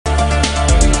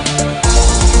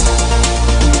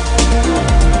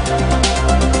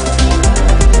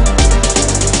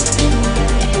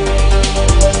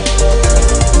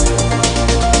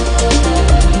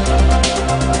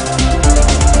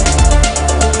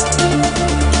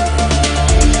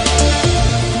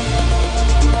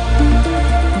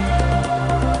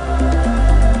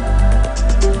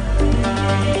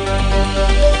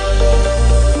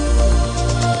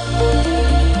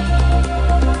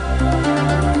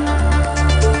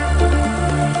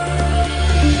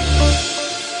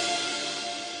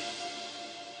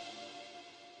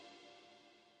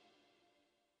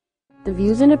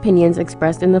views and opinions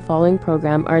expressed in the following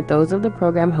program are those of the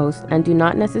program host and do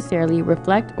not necessarily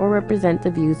reflect or represent the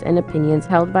views and opinions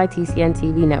held by TCN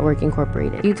TV Network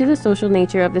Incorporated. Due to the social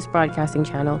nature of this broadcasting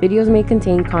channel, videos may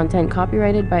contain content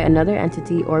copyrighted by another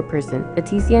entity or person. The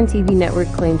TCN TV Network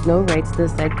claims no rights to the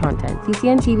said content.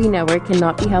 TCN TV Network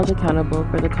cannot be held accountable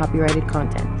for the copyrighted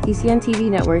content. TCN TV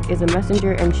Network is a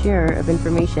messenger and sharer of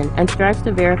information and strives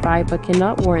to verify but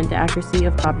cannot warrant the accuracy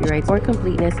of copyrights or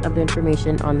completeness of the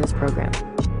information on this program.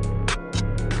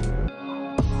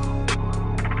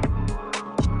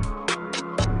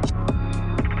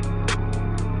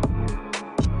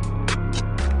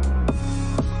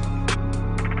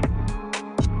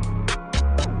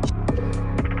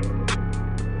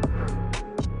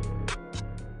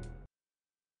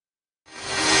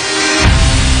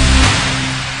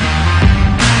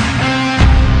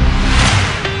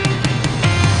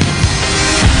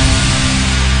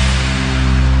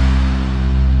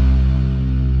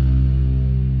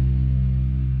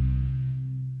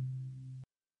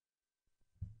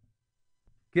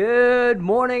 Good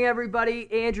morning, everybody.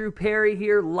 Andrew Perry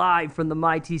here, live from the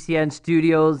MyTCN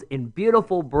studios in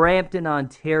beautiful Brampton,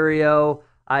 Ontario.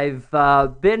 I've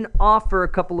been off for a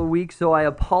couple of weeks, so I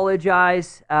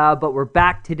apologize, but we're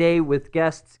back today with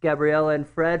guests Gabriella and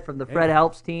Fred from the Fred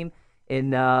Helps team in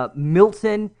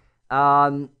Milton.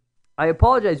 I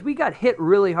apologize. We got hit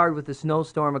really hard with the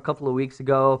snowstorm a couple of weeks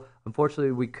ago.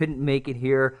 Unfortunately, we couldn't make it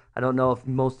here. I don't know if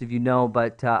most of you know,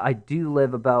 but I do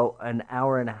live about an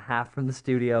hour and a half from the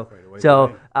studio.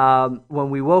 So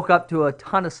when we woke up to a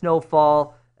ton of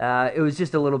snowfall, it was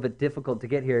just a little bit difficult to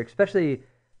get here, especially,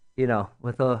 you know,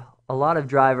 with a lot of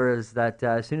drivers that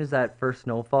as soon as that first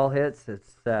snowfall hits,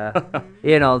 it's,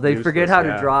 you know, they forget how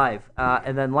to drive.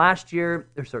 And then last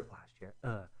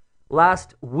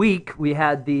week, we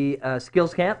had the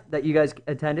skills camp that you guys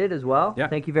attended as well. Yeah.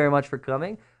 Thank you very much for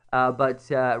coming. But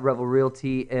Revel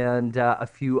Realty and a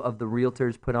few of the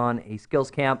realtors put on a skills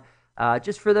camp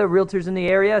just for the realtors in the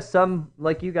area. Some,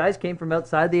 like you guys, came from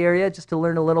outside the area just to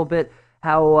learn a little bit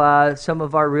how some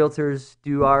of our realtors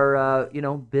do our, you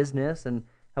know, business and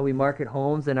how we market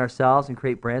homes and ourselves and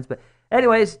create brands. But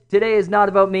anyways, today is not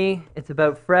about me. It's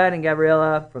about Fred and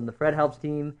Gabriella from the Fred Helps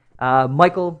team.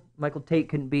 Michael Tate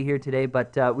couldn't be here today,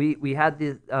 but we had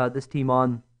this team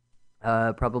on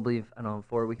probably, I don't know,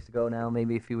 4 weeks ago now,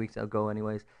 maybe a few weeks ago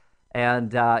anyways.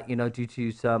 And, you know, due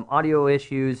to some audio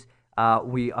issues, I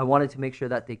wanted to make sure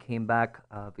that they came back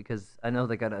because I know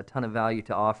they got a ton of value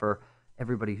to offer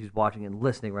everybody who's watching and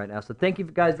listening right now. So thank you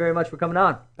guys very much for coming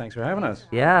on. Thanks for having us.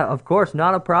 Yeah, of course,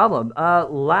 not a problem.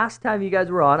 Last time you guys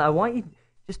were on, I want you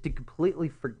just to completely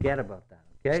forget about that.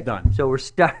 Okay? It's done. So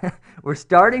we're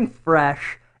starting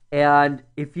fresh, and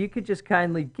if you could just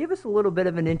kindly give us a little bit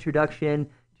of an introduction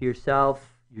to yourself,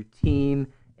 your team,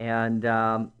 and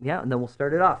yeah, and then we'll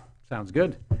start it off. Sounds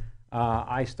good.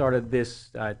 I started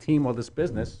this team, this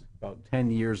business about 10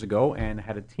 years ago, and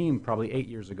had a team probably 8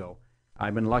 years ago.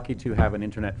 I've been lucky to have an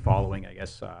internet following, I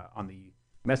guess, on the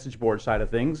message board side of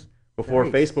things. Before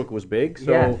Facebook was big,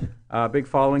 so big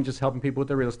following, just helping people with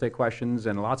their real estate questions,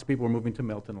 and lots of people were moving to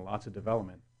Milton, lots of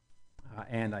development.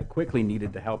 And I quickly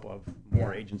needed the help of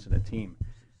more agents in the team.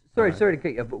 Sorry to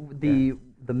cut you off, but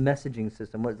the messaging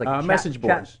system, what is like message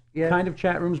boards, kind of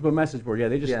chat rooms, but message board. Yeah,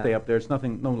 they just stay up there. It's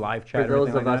nothing, no live chat. For or those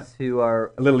anything of like us who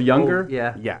are a little younger,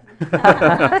 yeah.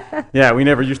 Yeah, we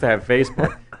never used to have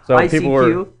Facebook, so ICQ. people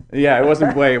were. Yeah, it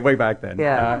wasn't way back then.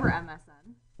 Yeah. Over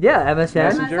MSN. Yeah, MSN.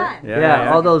 Messenger. MSN.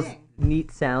 Yeah, all those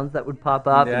neat sounds that would pop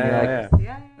up. Yeah, and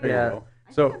yeah. Like, There you go.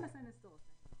 I So think MSN is still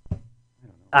a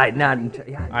thing. I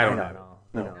don't know.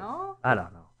 No? I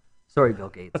don't know. Sorry, Bill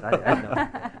Gates. I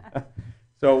know.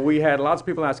 So we had lots of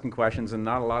people asking questions, and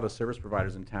not a lot of service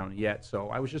providers in town yet. So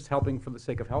I was just helping for the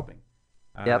sake of helping.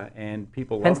 And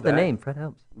people loved that. Hence the name, Fred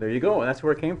Helps. There you go. And that's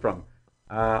where it came from.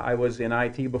 I was in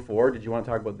IT before. Did you want to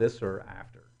talk about this or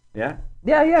after? Yeah?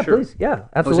 Yeah, Sure. please. Yeah,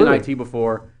 absolutely. I was in IT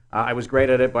before. I was great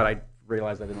at it, but I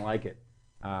realized I didn't like it.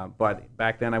 But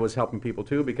back then I was helping people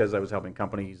too, because I was helping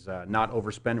companies not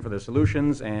overspend for their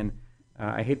solutions, and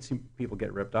I hate to see people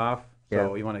get ripped off.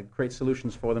 So you want to create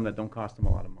solutions for them that don't cost them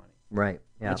a lot of money. Right.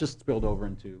 Yeah. It just spilled over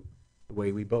into the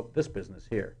way we built this business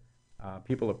here.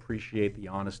 People appreciate the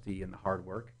honesty and the hard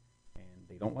work, and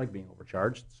they don't like being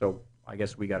overcharged. So I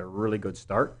guess we got a really good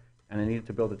start, and I needed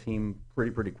to build a team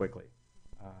pretty quickly.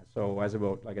 So as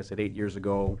about, like I said, 8 years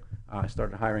ago, I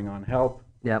started hiring on help.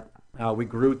 Yep. We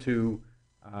grew to,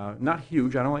 not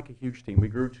huge, I don't like a huge team. We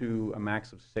grew to a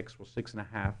max of 6, well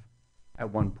 6.5 at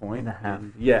one point.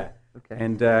 6.5. Yeah. Okay.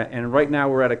 And right now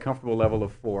we're at a comfortable level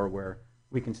of 4 where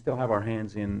we can still have our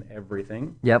hands in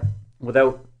everything. Yep.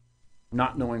 Without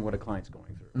not knowing what a client's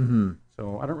going through. Mm-hmm.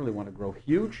 So I don't really want to grow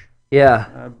huge.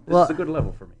 Yeah. This is a good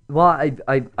level for me. Well,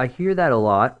 I hear that a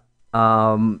lot,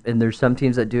 and there's some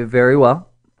teams that do it very well,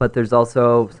 but there's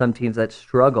also some teams that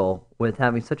struggle with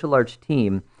having such a large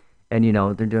team, and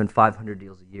they're doing 500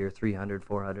 deals a year, 300,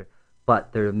 400,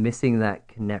 but they're missing that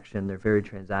connection. They're very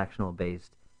transactional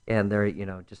based, and they're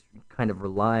just kind of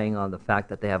relying on the fact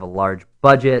that they have a large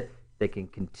budget. They can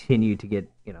continue to get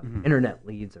internet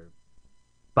leads or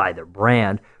buy their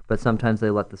brand, but sometimes they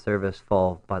let the service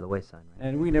fall by the wayside. Right?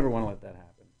 And we never want to let that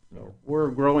happen. So we're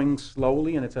growing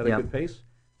slowly, and it's at a Yep. good pace.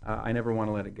 I never want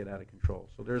to let it get out of control.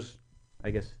 So there's,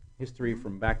 I guess, history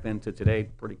from back then to today.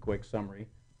 Pretty quick summary.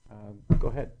 Go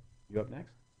ahead. You up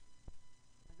next?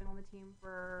 I've been on the team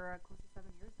for close to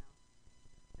 7 years now.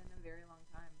 It's been a very long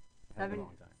time. Has been a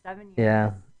long time. 7 years.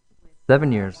 Yeah. with,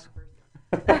 7 years.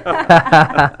 one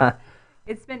person.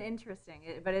 It's been interesting,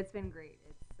 but it's been great.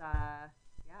 It's yeah.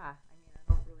 I mean, I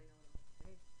don't really know what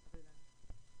else to say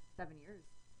other than 7 years.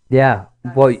 Yeah.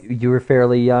 Well, That's- you were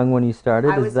fairly young when you started.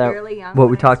 I Is was that fairly young. what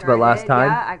when we I talked about last started.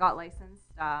 time? Yeah, I got licensed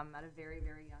at a very,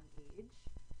 very young age,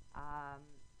 and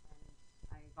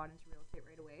I got into real estate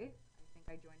right away. I think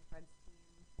I joined Fred's team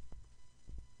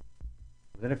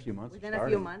Within a few months. within a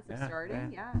few months of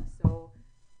starting. Yeah. So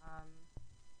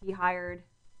he hired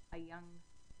a young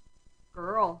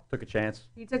girl. Took a chance.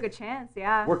 He took a chance.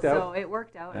 Yeah. Worked so out. it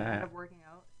worked out. It Yeah. ended up working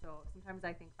out. So sometimes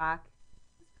I think back,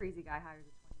 this crazy guy hires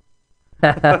a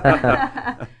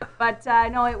 20-year-old. But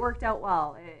no, it worked out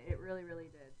well. It really, really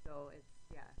did. So it's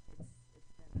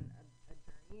been a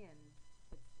journey, and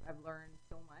I've learned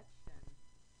so much. And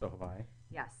So have I.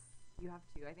 yes, you have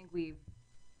to. I think we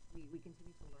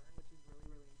continue to learn, which is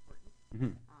really, really important.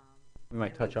 Mhm. We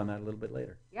might touch on that a little bit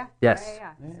later. Yeah. Yes.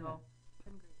 Yeah. Yeah. So it's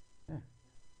been great.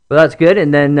 Well, that's good.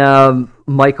 And then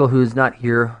Michael, who's not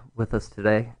here with us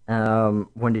today,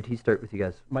 when did he start with you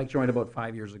guys? Mike joined about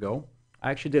 5 years ago. I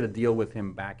actually did a deal with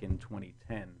him back in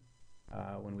 2010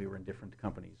 when we were in different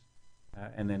companies.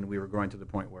 And then we were growing to the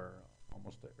point where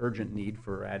almost an urgent need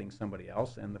for adding somebody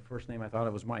else. And the first name I thought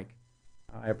of was Mike.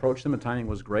 I approached him, the timing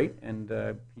was great, and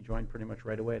he joined pretty much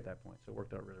right away at that point. So it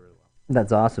worked out really, really well.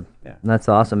 That's awesome. Yeah. That's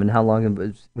awesome. And how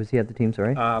long was he at the team?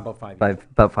 Sorry, About 5 years.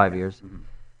 about 5 years. Mhm.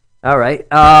 All right.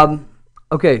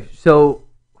 Okay. So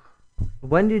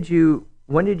when did you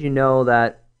know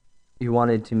that you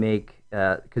wanted to make?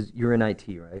 Because you're in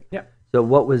IT, right? Yeah. So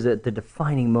what was it, the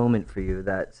defining moment for you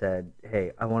that said,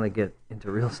 "Hey, I want to get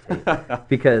into real estate"?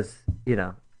 Because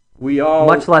We all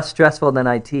much less stressful than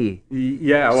IT.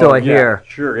 Yeah. So well, I yeah, hear.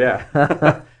 Sure.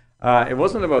 Yeah. It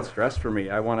wasn't about stress for me.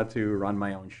 I wanted to run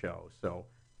my own show. So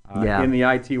Yeah. in the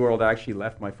IT world, I actually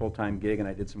left my full-time gig and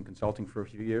I did some consulting for a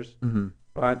few years. Mm-hmm.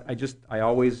 But I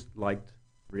always liked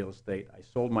real estate. I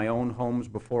sold my own homes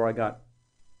before I got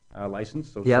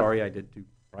licensed. So Yep. sorry, I did do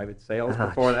private sales Ah,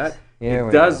 before that. Here It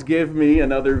we does go. give me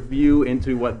another view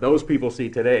into what those people see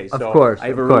today. Of So course, I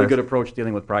have of a really course. good approach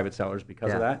dealing with private sellers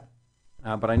because of Yeah.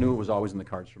 that. But I knew it was always in the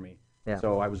cards for me. Yeah.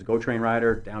 So I was a GO train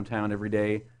rider downtown every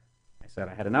day. I said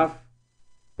I had enough.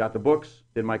 Got the books,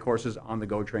 did my courses on the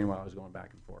GO train while I was going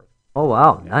back and forth. Oh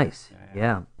wow, Yeah, nice. yeah,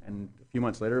 Yeah. And a few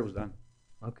months later, it was done.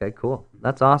 Okay, cool.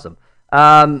 That's awesome.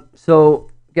 So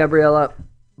Gabriella,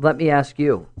 let me ask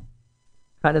you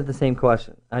kind of the same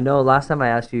question. I know last time I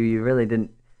asked you, you really didn't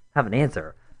have an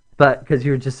answer, but because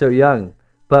you were just so young.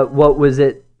 But what was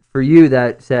it for you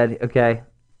that said, "Okay,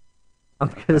 I'm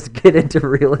gonna get into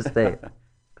real estate"?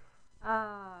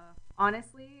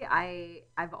 Honestly,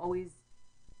 I've always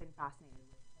been fascinated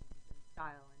with homes and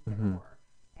style and Mhm. decor.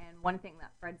 And one thing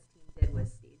that Fred's team did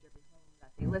was stage every home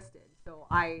that they listed. So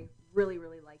I really,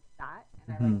 really liked that,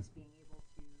 and I Mhm. liked being able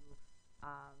to,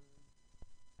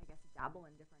 I guess, dabble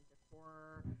in different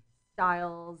decor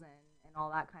styles and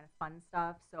all that kind of fun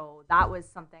stuff. So that was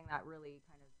something that really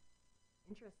kind of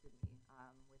interested me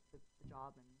with the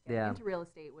job, and getting Yeah. into real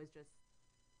estate was just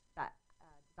that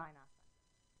design aspect.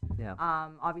 Yeah.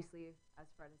 Obviously, as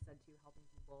Fred has said too, helping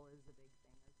people is a big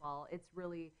thing as well. It's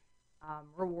really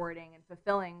rewarding and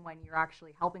fulfilling when you're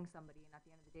actually helping somebody, and at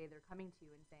the end of the day, they're coming to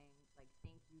you and saying, like,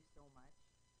 "Thank you so much.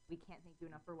 We can't thank you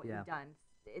enough for what Yeah. you've done."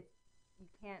 You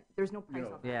can't. There's no price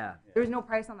on that. Yeah. There's no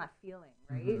price on that feeling,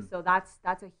 right? Mhm. So that's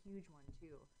a huge one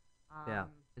too. Yeah.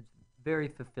 It's very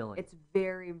fulfilling. It's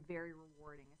very, very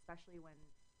rewarding, especially when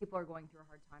people are going through a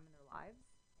hard time in their lives,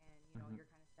 and Mhm. you're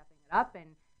kind of stepping it up,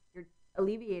 and you're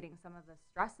alleviating some of the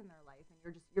stress in their life,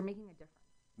 and you're making a difference.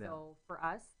 Yeah. So for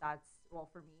us,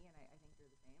 for me, and I think you're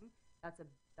the same. That's a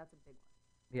big one.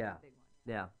 Yeah. That's a big one.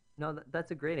 Yeah. No,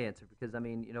 that's a great answer because, I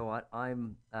mean, you know what?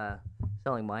 I'm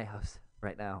selling my house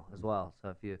right now as well. So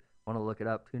if you want to look it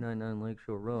up, 299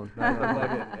 Lakeshore Road. Plug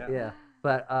in, yeah. Yeah.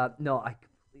 But no, I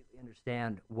completely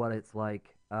understand what it's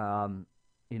like,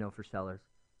 for sellers.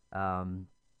 And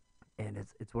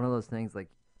it's one of those things like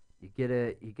you get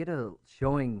a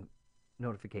showing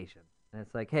notification, and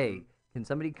it's like, hey, can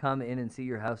somebody come in and see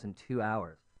your house in 2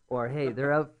 hours? Or hey,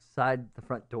 they're outside the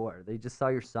front door. They just saw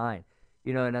your sign.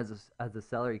 And as a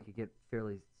seller, you could get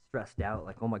fairly stressed out,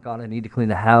 like, oh my God, I need to clean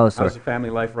the house. How's the family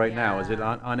life right now? Is it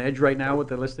on edge right now with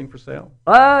the listing for sale?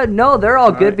 No, they're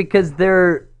all good because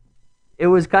it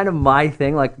was kind of my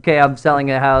thing. Like, okay, I'm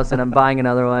selling a house and I'm buying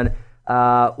another one.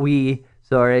 But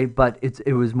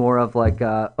it was more of like,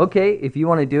 okay, if you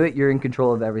want to do it, you're in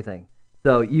control of everything.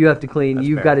 So you have to clean. That's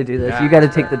You've fair. got to do this. Yeah. You got to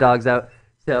take the dogs out.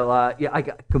 So I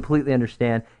completely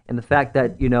understand. And the fact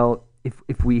that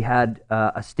if we had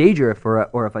a stager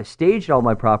or if I staged all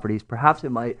my properties, perhaps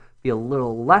it might be a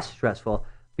little less stressful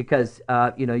because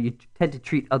you tend to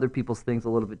treat other people's things a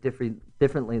little bit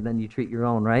differently than you treat your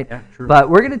own, right? Yeah, true.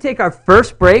 But we're gonna take our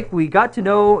first break. We got to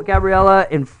know Gabriella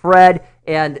and Fred,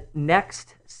 and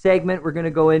next segment we're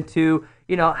gonna go into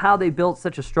how they built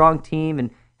such a strong team and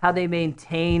how they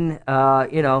maintain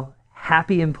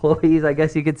happy employees, I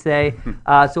guess you could say.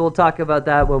 So we'll talk about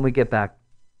that when we get back.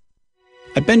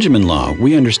 At Benjamin Law,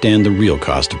 we understand the real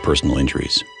cost of personal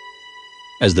injuries.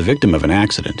 As the victim of an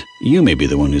accident, you may be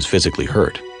the one who's physically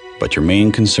hurt, but your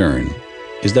main concern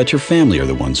is that your family are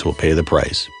the ones who will pay the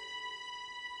price.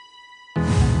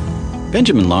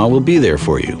 Benjamin Law will be there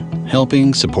for you,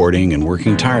 helping, supporting, and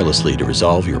working tirelessly to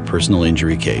resolve your personal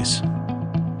injury case.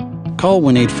 Call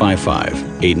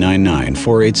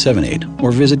 1-855-899-4878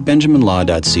 or visit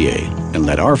benjaminlaw.ca and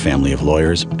let our family of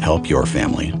lawyers help your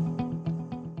family.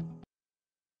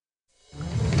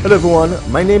 Hello everyone,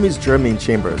 my name is Jermaine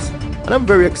Chambers, and I'm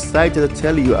very excited to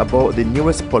tell you about the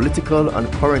newest political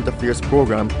and current affairs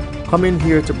program coming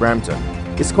here to Brampton.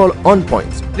 It's called On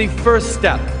Point. The first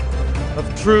step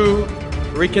of true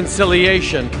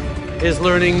reconciliation is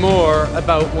learning more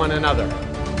about one another.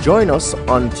 Join us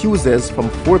on Tuesdays from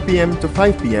 4 p.m. to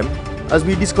 5 p.m. as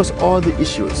we discuss all the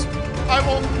issues. I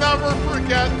will never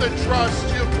forget the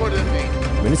trust you put in me.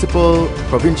 Municipal,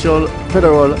 provincial,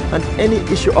 federal, and any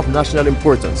issue of national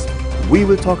importance we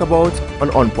will talk about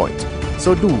on Point.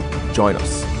 So do join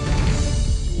us.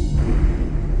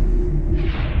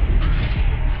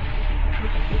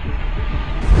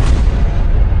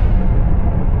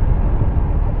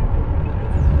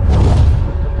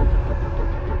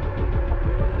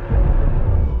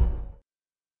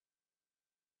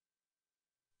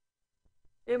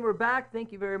 And we're back.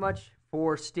 Thank you very much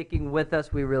for sticking with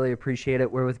us. We really appreciate it.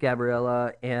 We're with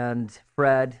Gabriella and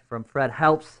Fred from Fred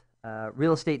Helps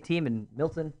Real Estate Team in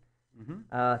Milton.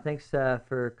 Thanks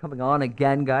for coming on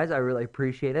again, guys. I really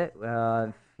appreciate it.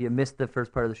 If you missed the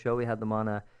first part of the show, we had them on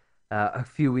a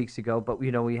few weeks ago, but we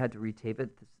had to retape it.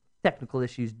 Technical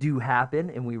issues do happen,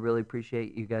 and we really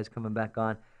appreciate you guys coming back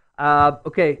on.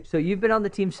 Okay, so you've been on the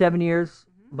team 7 years.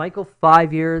 Michael,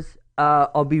 5 years.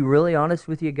 I'll be really honest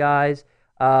with you guys.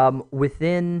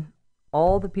 Within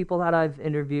all the people that I've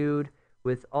interviewed,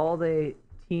 with all the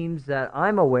teams that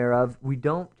I'm aware of, we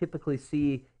don't typically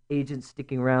see agents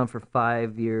sticking around for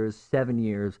 5 years, 7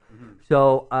 years.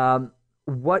 So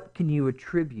what can you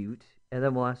attribute, and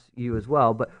then we'll ask you as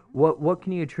well, but what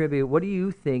can you attribute, what do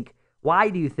you think, why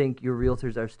do you think your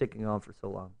realtors are sticking on for so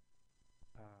long?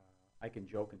 I can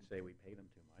joke and say we pay them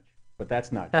too much, but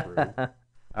that's not true.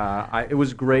 It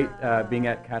was great being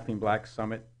at Kathleen Black's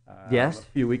Summit Yes. a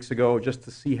few weeks ago just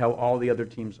to see how all the other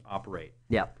teams operate.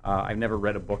 Yeah. I've never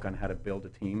read a book on how to build a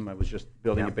team. I was just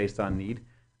building it based on need.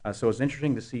 So it's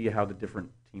interesting to see how the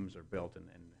different teams are built and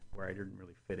where I didn't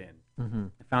really fit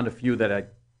in. I found a few that I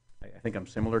think I'm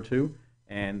similar to,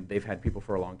 and they've had people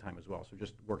for a long time as well. So it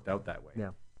just worked out that way.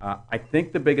 Yeah. I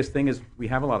think the biggest thing is we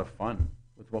have a lot of fun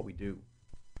with what we do.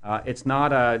 It's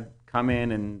not a come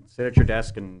in and sit at your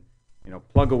desk and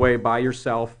plug away by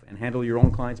yourself and handle your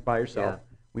own clients by yourself. Yeah.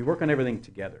 We work on everything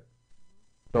together.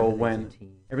 So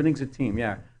everything's a team,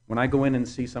 yeah. When I go in and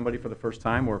see somebody for the first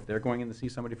time, or if they're going in to see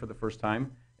somebody for the first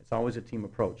time, it's always a team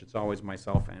approach. It's always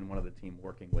myself and one of the team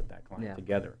working with that client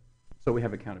together. So we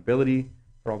have accountability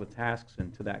for all the tasks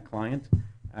and to that client,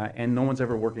 and no one's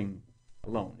ever working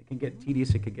alone. It can get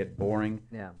tedious, it could get boring,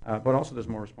 but also there's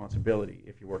more responsibility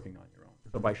if you're working on your own.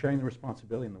 So by sharing the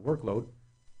responsibility and the workload,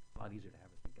 it's a lot easier to have,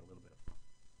 I think, a little bit of fun.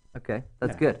 Okay,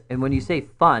 that's good. And when you say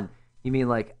fun, you mean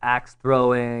like axe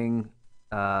throwing,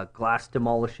 glass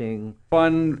demolishing?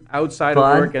 Fun outside of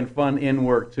work and fun in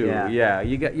work too. Yeah.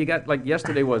 You got like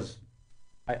yesterday was,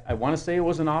 I want to say it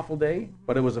was an awful day,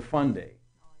 but it was a fun day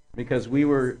because we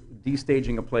were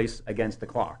destaging a place against the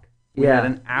clock. We had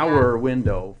an hour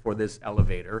window for this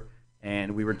elevator,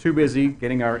 and we were too busy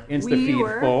getting our We InstaFeed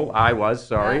were. full. I was,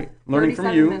 sorry. Yeah, Learning from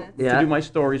 37 you minutes. to Yeah. do my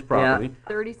stories properly.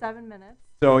 37 minutes.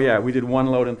 So yeah, we did one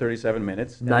load in 37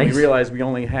 minutes. And Nice. we realized we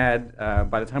only had,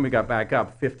 by the time we got back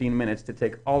up, 15 minutes to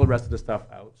take all the rest of the stuff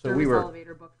out. So we Service were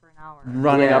elevator booked for an hour.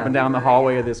 running Yeah. up and down the We were,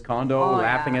 hallway yeah. of this condo, Oh,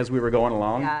 laughing yeah. as we were going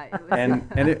along. Yeah, it was.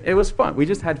 And it was fun. We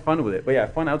just had fun with it. But yeah,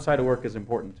 fun outside of work is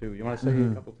important too. You want to say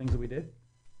a couple things that we did?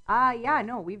 Yeah,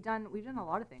 no, we've done a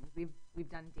lot of things. We've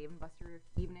done Dave and Buster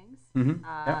evenings,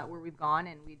 Yeah. where we've gone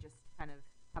and we just kind of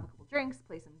have a couple drinks,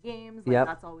 play some games. Like, Yep.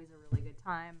 that's always a really good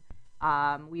time.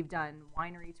 We've done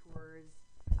winery tours.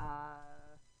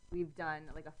 We've done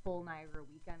like a full Niagara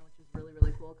weekend, which was really,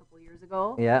 really cool a couple of years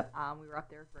ago. Yeah. We were up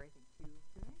there for I think two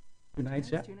nights. 2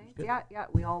 nights, yeah. 2 nights. Good. Yeah.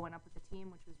 We all went up with the team,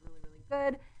 which was really, really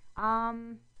good. I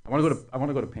want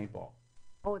to go to paintball.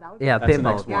 Oh, that would be Yeah, good. That's the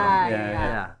paintball. next one. Yeah, Yeah,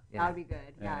 yeah. That would be good.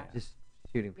 Yeah, Yeah. yeah. Just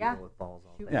shooting people Yeah. with balls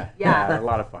all Shoot- day. Yeah, Yeah. a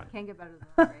lot of fun. Can't get better than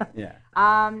that, right?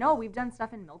 Yeah. No, we've done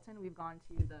stuff in Milton. We've gone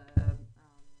to the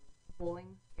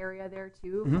bowling area there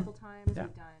too a couple times. Yeah.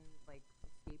 We've done like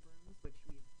escape rooms, which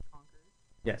we've conquered.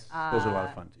 Yes, those are a lot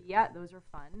of fun too. Yeah, those are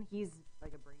fun. He's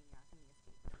like a brainiac in the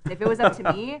escape rooms. If it was up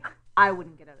to me, I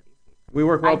wouldn't get out of the escape room. We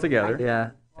work well I- together.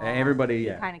 Yeah. Well, Everybody he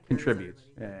kinda carries contributes.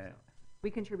 everybody, Yeah, yeah.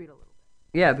 We contribute a little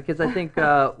bit. Yeah, because I think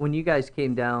when you guys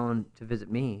came down to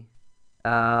visit me,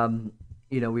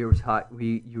 you know, we were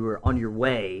you were on your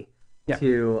way Yeah.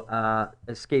 to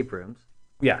escape rooms,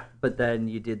 Yeah. but then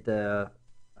you did the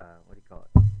what do you call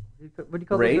it? What do you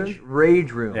call those Rage? rooms?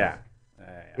 Rage rooms. Yeah.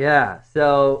 Yeah.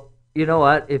 So you know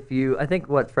what? I think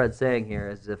what Fred's saying here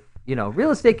is if you know, real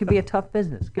estate can be a tough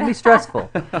business, can be stressful,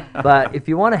 but if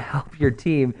you want to help your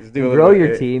team Just do a grow little your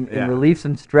bit, team yeah. and relieve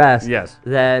some stress, Yes.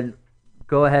 then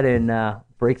go ahead and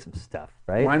break some stuff,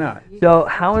 right? Why not? So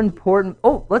how important?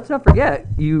 Oh, let's not forget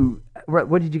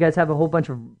what did you guys have? A whole bunch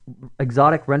of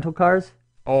exotic rental cars.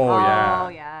 Oh, yeah. Oh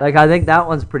yeah. Like I think that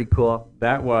one's pretty cool.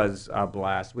 That was a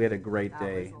blast. We had a great That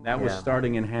day. was a That was lot.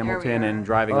 starting in Hamilton are. and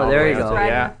driving Oh, all there the way you out go. to- Driving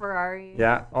Yeah. a Ferrari.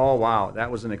 Yeah. Oh, wow.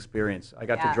 That was an experience. I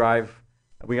got to Yeah. drive.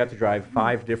 We got to drive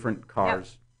 5 different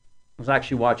cars. I was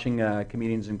actually watching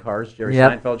Comedians in Cars, Jerry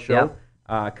Yep. Seinfeld show, Yep.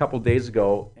 a couple days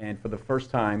ago, and for the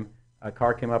first time, a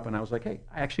car came up, and I was like, "Hey,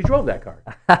 I actually drove that car,"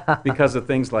 because of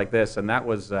things like this, and that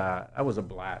was a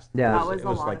blast. Yeah. That was it a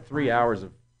was lot like of 3 fun. hours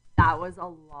of. That was a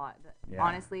lot. Yeah.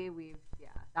 Honestly,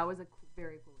 that was a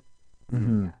very cool experience.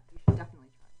 Mhm. Yeah, you should definitely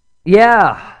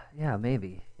try. Yeah,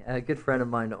 maybe. A good friend of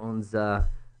mine owns.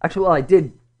 Actually, well, I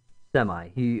did semi.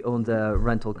 He owns a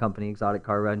rental company, exotic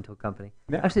car rental company.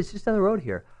 Yeah. Actually, it's just down the road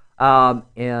here.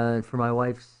 And for my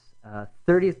wife's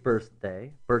 30th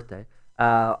birthday,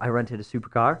 I rented a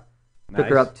supercar. Took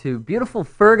her Nice. up to beautiful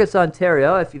Fergus,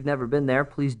 Ontario. If you've never been there,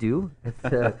 please do. It's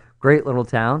a great little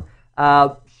town.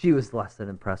 She was less than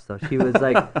impressed, though. She was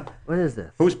like, "What is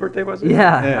this?" Whose birthday was it?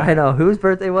 Yeah, I know. Whose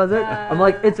birthday was it? I'm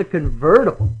like, it's a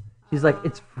convertible. She's like,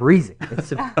 it's freezing. It's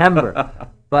September.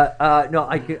 But no,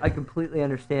 I completely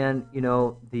understand. You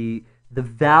know the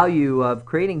value of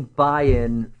creating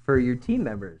buy-in for your team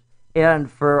members, and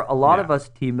for a lot Yeah. of us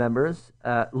team members,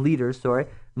 leaders, sorry,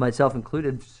 myself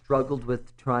included, struggled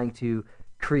with trying to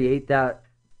create that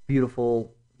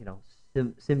beautiful, you know,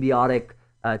 symbiotic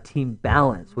team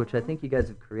balance, which I think you guys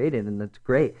have created, and that's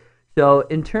great. So,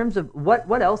 in terms of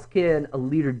what else can a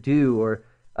leader do, or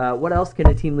what else can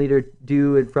a team leader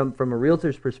do, and from a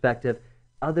realtor's perspective,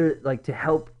 other like to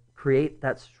help create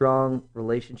that strong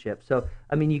relationship? So,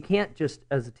 I mean, you can't just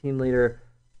as a team leader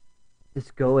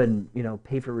just go and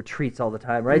pay for retreats all the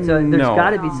time, right? So there's No. got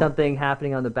to be No. something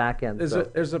happening on the back end. There's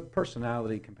so. a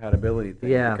personality compatibility thing.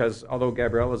 Yeah. Because although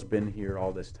Gabriella's been here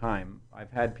all this time,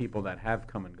 I've had people that have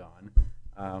come and gone.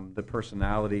 The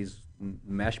personalities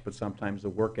mesh, but sometimes the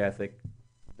work ethic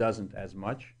doesn't as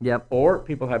much. Yep. Or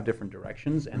people have different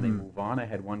directions and they move on. I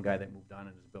had one guy that moved on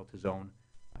and has built his own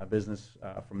business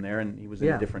from there, and he was in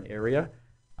Yeah. a different area.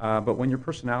 But when your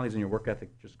personalities and your work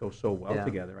ethic just go so well Yeah.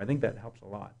 together, I think that helps a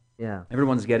lot. Yeah.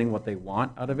 Everyone's getting what they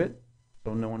want out of it,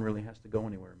 so no one really has to go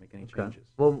anywhere and make any Okay. changes.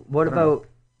 Well, what about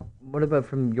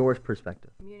from your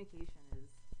perspective? Communication is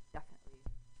definitely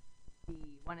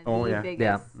one of Oh, the yeah.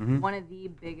 biggest Yeah. Mhm. one of the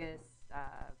biggest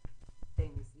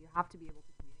things. You have to be able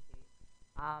to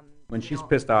communicate. When you she's know,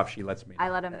 pissed off, she lets me know. I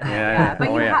let him know. Yeah. But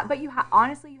Oh, you yeah.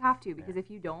 honestly you have to, because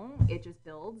if you don't, it just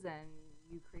builds and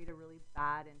you create a really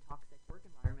bad and toxic work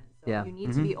environment. So Yeah. you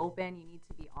need to be open, you need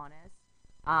to be honest.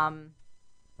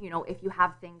 If you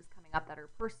have things coming up that are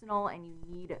personal and you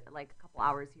need like a couple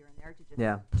hours here and there to just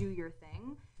Yeah. do your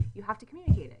thing, you have to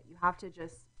communicate it. You have to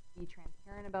just be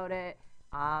transparent about it.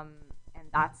 And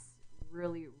that's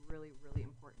really, really, really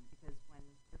important, because when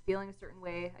you're feeling a certain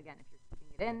way, again, if you're keeping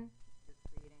it in, you're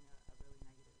creating a really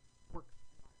negative work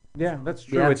Yeah, that's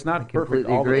true. Yeah, it's I not perfect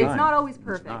completely all agree. the It's time. not always It's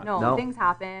perfect. not. No, No. things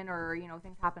happen, or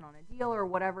things happen on a deal or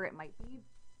whatever it might be.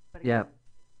 But Yeah. again,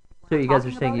 if So we're you not guys are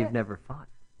talking saying about you've it, never fought?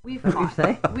 We've What do you fought.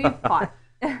 say? We've fought.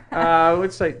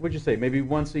 What'd you say? Maybe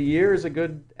once a year is a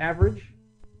good average?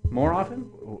 More often?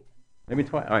 Maybe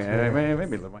twice. Oh, yeah,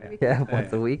 maybe. Yeah,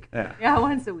 once a week. Yeah. Yeah,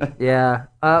 once a week. Yeah.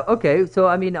 Okay. So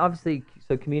I mean, obviously,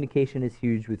 so communication is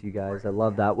huge with you guys. I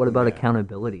love that. What about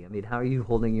accountability? I mean, how are you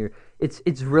holding your?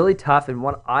 It's really tough. And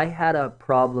what I had a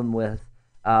problem with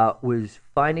was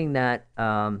finding that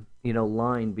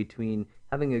line between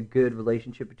having a good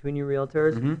relationship between your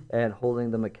realtors and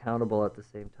holding them accountable at the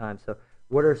same time. So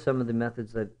what are some of the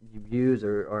methods that you use,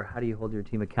 or how do you hold your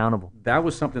team accountable? That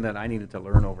was something that I needed to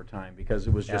learn over time because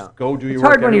it was just go do your It's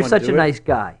work. hard when you're everyone such do a it. nice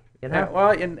guy. You know? Yeah,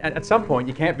 well, at some point,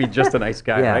 you can't be just a nice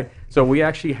guy, Yeah. right? So we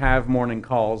actually have morning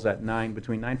calls at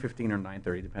between 9:15 or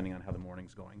 9:30, depending on how the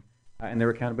morning's going. And they're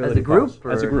accountability As a group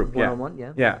calls. As a or group, yeah. one-on-one?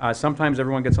 Yeah. Yeah, sometimes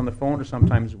everyone gets on the phone, or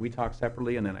sometimes we talk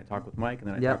separately, and then I talk with Mike, and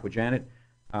then I Yep. talk with Janet.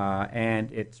 And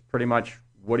it's pretty much,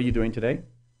 what are you doing today?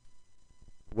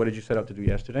 What did you set out to do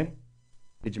yesterday?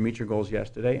 Did you meet your goals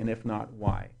yesterday? And if not,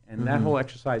 why? And that whole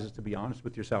exercise is to be honest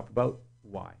with yourself about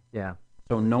why. Yeah.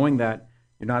 So knowing that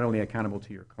you're not only accountable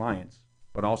to your clients,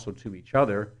 but also to each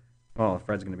other. Well,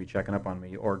 Fred's going to be checking up on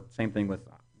me, or same thing with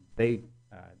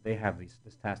they have this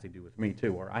task they do with me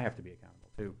too, or I have to be accountable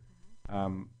too.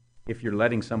 If you're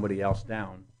letting somebody else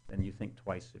down, then you think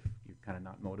twice if you're kind of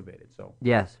not motivated. So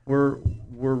Yes. we're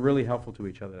really helpful to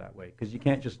each other that way, because you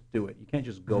can't just do it. You can't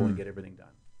just go and get everything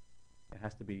done. It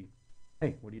has to be,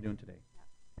 hey, what are you doing today?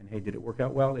 And hey, did it work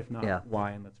out well? If not, Yeah.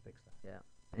 why? And let's fix that. Yeah.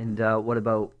 And what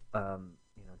about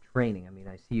training? I mean,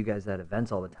 I see you guys at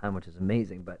events all the time, which is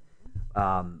amazing. But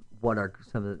what are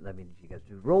some of the? I mean, do you guys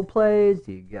do role plays?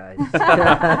 Do you guys?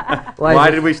 Why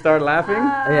did we start laughing?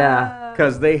 Yeah.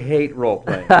 Because they hate role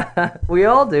playing. We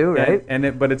all do, right?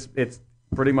 But it's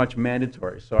pretty much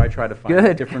mandatory. So I try to find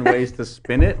Good. different ways to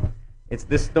spin it. It's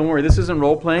this. Don't worry, this isn't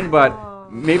role playing, but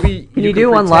maybe Can you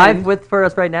do one pretend- live for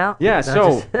us right now? Yeah. Not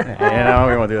So just- we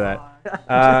won't do that.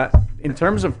 In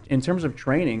terms of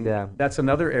training, Yeah. that's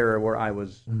another area where I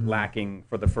was lacking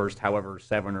for the first however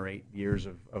 7 or 8 years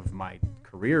of my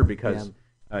career, because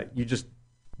you just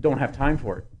don't have time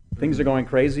for it. Things are going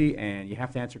crazy, and you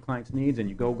have to answer clients' needs, and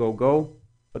you go,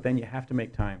 but then you have to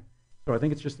make time. So I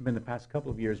think it's just been the past couple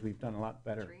of years we've done a lot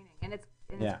better. Training, and it's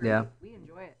Yeah. great. Yeah. We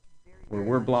enjoy it.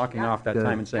 We're blocking off that Good.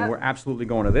 time and saying, Yep. we're absolutely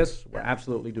going to this, we're Yep.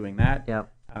 absolutely doing that. Yep.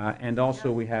 And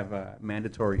also we have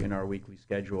mandatory in our weekly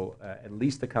schedule at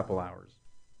least a couple hours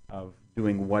of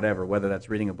doing whatever, whether that's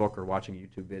reading a book or watching a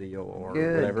YouTube video or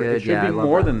Good, whatever. good. It should Yeah, I be love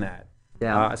more that. than that.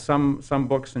 Yeah. Some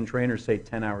books and trainers say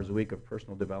 10 hours a week of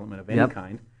personal development of any Yep.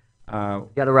 kind. You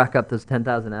got to rack up those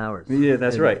 10,000 hours. Yeah,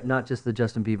 that's And right. Not just the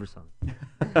Justin Bieber song.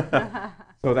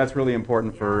 So that's really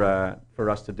important for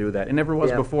us to do that. It never was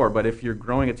Yeah. before, but if you're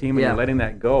growing a team and Yeah. you're letting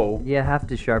that go, You have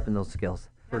to sharpen those skills.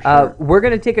 For sure. We're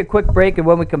going to take a quick break, and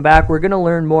when we come back, we're going to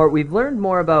learn more. We've learned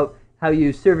more about how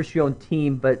you service your own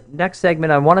team, but next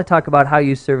segment, I want to talk about how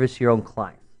you service your own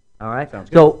clients. All right? Sounds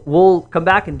good. So we'll come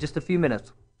back in just a few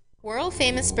minutes.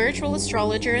 World-famous spiritual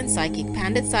astrologer and psychic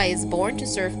Pandit Sai is born to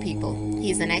serve people.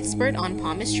 He's an expert on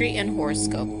palmistry and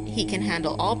horoscope. He can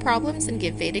handle all problems and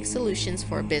give Vedic solutions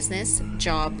for business,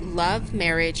 job, love,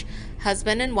 marriage,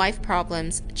 husband and wife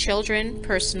problems, children,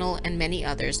 personal, and many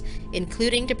others,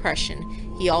 including depression.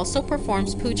 He also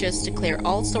performs pujas to clear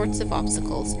all sorts of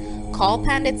obstacles. Call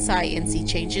Pandit Sai and see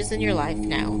changes in your life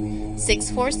now.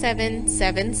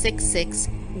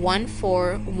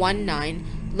 647-766-1419.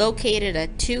 Located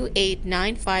at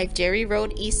 2895 Derry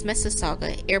Road, East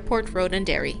Mississauga, Airport Road and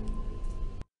Derry.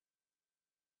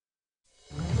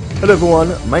 Hello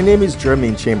everyone, my name is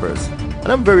Jermaine Chambers,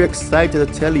 and I'm very excited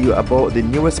to tell you about the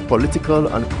newest political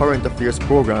and current affairs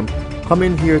program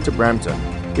coming here to Brampton.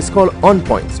 It's called On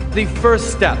Point. The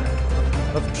first step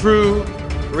of true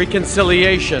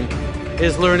reconciliation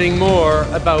is learning more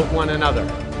about one another.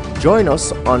 Join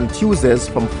us on Tuesdays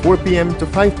from 4 p.m. to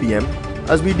 5 p.m.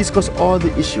 as we discuss all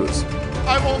the issues: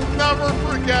 I will never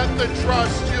forget the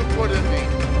trust you put in me.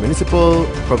 municipal,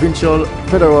 provincial,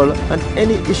 federal, and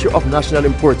any issue of national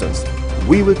importance.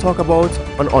 We will talk about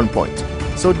On Point.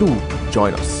 So do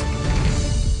join us.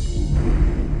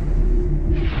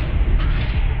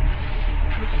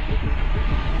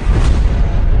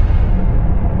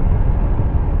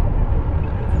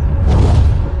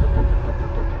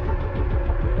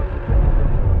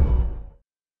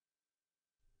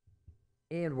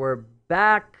 And we're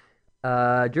back.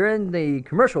 During the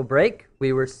commercial break,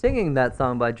 we were singing that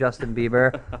song by Justin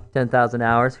Bieber, 10,000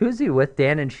 Hours. Who's he with?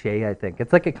 Dan and Shay, I think.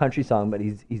 It's like a country song, but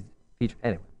he's featured.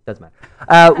 Anyway, doesn't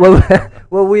matter.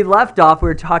 Well, we left off. We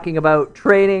were talking about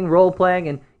training, role playing,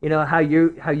 and how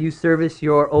you service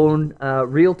your own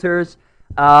realtors.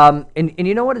 And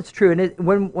you know what? It's true.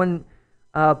 And when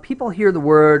people hear the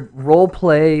word role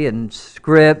play and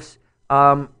scripts,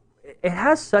 it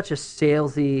has such a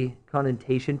salesy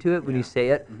connotation to it when you say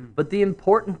it. Mm-hmm. But the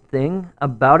important thing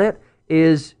about it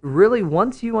is really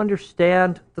once you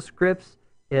understand the scripts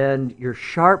and you're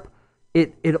sharp,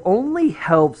 it only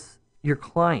helps your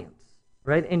clients,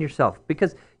 right, and yourself,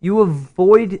 because you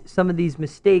avoid some of these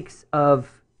mistakes of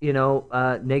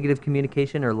negative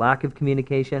communication or lack of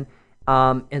communication,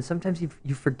 and sometimes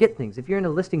you forget things. If you're in a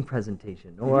listing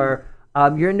presentation or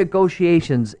you're in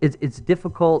negotiations, it's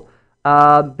difficult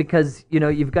because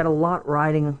you've got a lot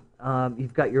riding.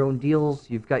 You've got your own deals,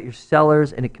 you've got your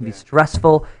sellers, and it can be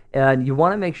stressful. And you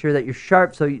want to make sure that you're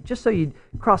sharp, so you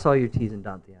cross all your T's and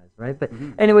dot the I's, right? But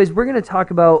anyways, we're going to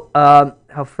talk about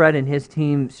how Fred and his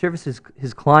team services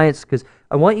his clients, because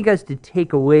I want you guys to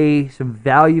take away some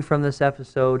value from this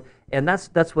episode, and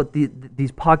that's what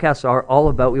these podcasts are all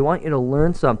about. We want you to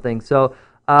learn something. So,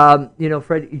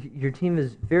 Fred, your team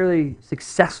is very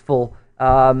successful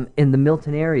in the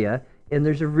Milton area. And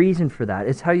there's a reason for that.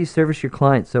 It's how you service your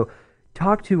clients. So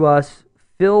talk to us,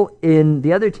 fill in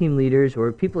the other team leaders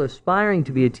or people aspiring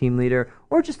to be a team leader,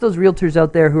 or just those realtors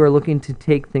out there who are looking to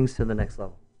take things to the next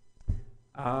level.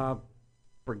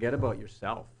 Forget about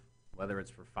yourself, whether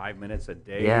it's for 5 minutes a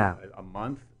day, a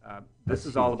month. This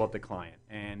is all about the client.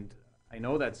 And I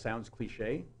know that sounds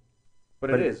cliche,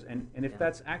 but it is. And if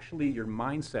that's actually your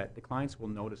mindset, the clients will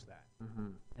notice that.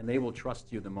 Mm-hmm. And they will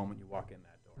trust you the moment you walk in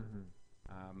that door. Mm-hmm.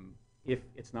 If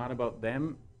it's not about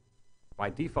them,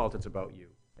 by default, it's about you.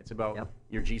 It's about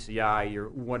your GCI, your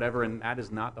whatever, and that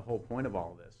is not the whole point of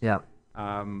all of this. Yeah.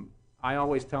 I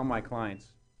always tell my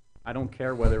clients, I don't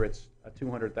care whether it's a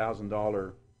 $200,000.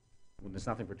 Well, there's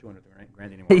nothing for $200,000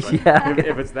 anymore. But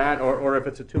if it's that, or if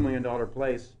it's a $2 million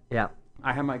place, I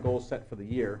have my goals set for the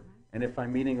year, and if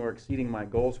I'm meeting or exceeding my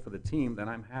goals for the team, then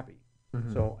I'm happy.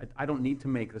 Mm-hmm. So I don't need to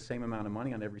make the same amount of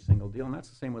money on every single deal, and that's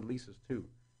the same with leases too.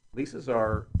 Leases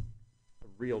are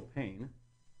real pain,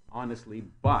 honestly,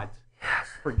 but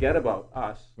forget about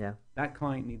us. Yeah. That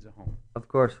client needs a home. Of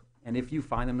course. And if you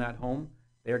find them that home,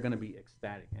 they're going to be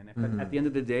ecstatic. And if at the end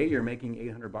of the day you're making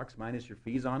 $800 minus your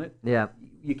fees on it,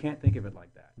 you can't think of it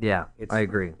like that. Yeah, I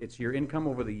agree. It's your income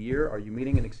over the year. Are you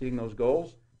meeting and exceeding those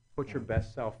goals? Put your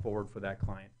best self forward for that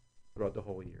client throughout the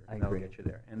whole year. And that'll get you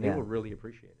there. And they will really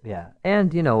appreciate it. Yeah.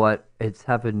 And you know what? It's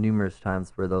happened numerous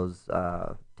times where those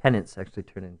tenants actually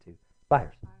turn into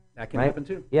buyers. That can happen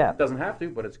too. Yeah. It doesn't have to,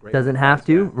 but it's great. Doesn't have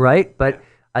to, right? But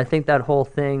I think that whole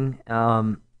thing,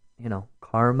 karma,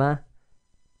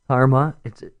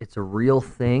 it's a real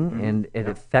thing, and it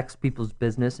affects people's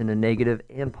business in a negative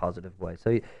and positive way.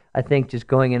 So I think just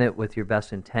going in it with your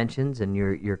best intentions and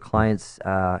your clients,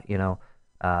 their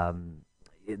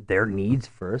needs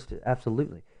first,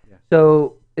 absolutely. Yeah.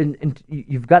 So and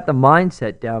you've got the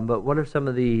mindset down, but what are some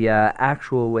of the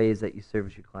actual ways that you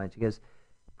service your clients? You guys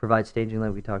provide staging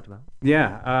like we talked about?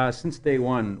 Yeah, since day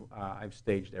one, I've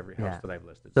staged every house that I've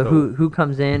listed. So who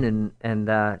comes in and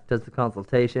does the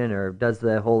consultation or does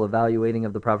the whole evaluating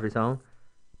of the property's home?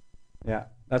 Yeah,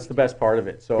 that's the best part of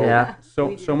it. So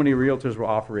so many realtors will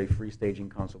offer a free staging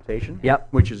consultation,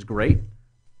 which is great,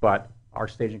 but our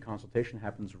staging consultation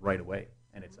happens right away,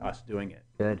 and it's us doing it.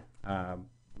 Good.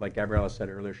 Like Gabriella said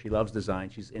earlier, she loves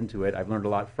design. She's into it. I've learned a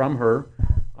lot from her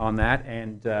on that,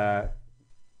 and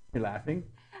you're laughing.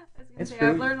 It's true.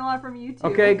 I've learned a lot from you too.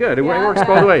 Okay, good. It works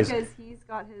both ways. Because he's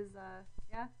got his,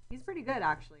 he's pretty good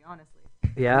actually, honestly.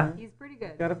 Yeah? He's pretty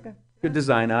good. Got a good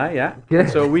design eye, yeah. Good.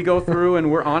 So we go through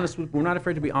and we're honest. We're not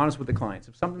afraid to be honest with the clients.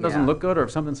 If something doesn't look good or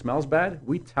if something smells bad,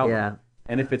 we tell them.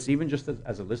 And if it's even just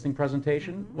as a listing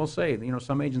presentation, we'll say,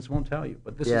 some agents won't tell you,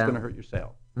 but this is going to hurt your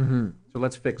sale. Mm-hmm. So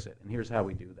let's fix it. And here's how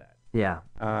we do that. Yeah.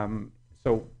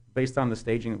 So based on the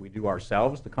staging that we do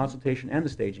ourselves, the consultation and the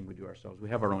staging we do ourselves. We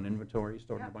have our own inventory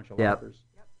stored in a bunch of lockers.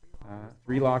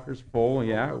 3 lockers full,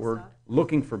 We're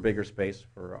looking for bigger space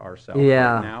for ourselves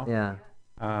right now. Yeah.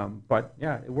 But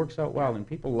it works out well, and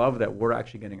people love that we're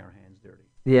actually getting our hands dirty.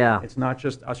 Yeah. It's not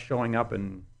just us showing up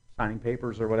and signing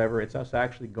papers or whatever. It's us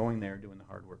actually going there doing the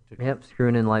hard work too. Yep,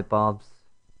 screwing in light bulbs.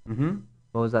 Mm-hmm.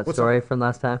 What was that story from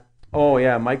last time? Oh,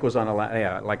 yeah, Mike was on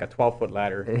like a 12-foot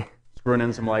ladder. Screwing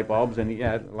in some light bulbs, and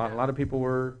a lot of people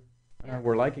were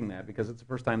liking that because it's the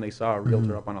first time they saw a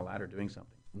realtor up on a ladder doing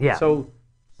something. Yeah. So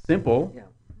simple. Yeah.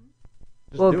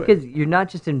 Well, because you're not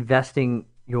just investing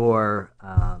your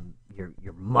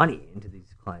money into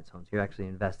these clients' homes. You're actually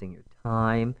investing your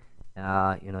time,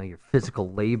 your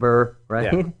physical labor,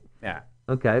 right? Yeah.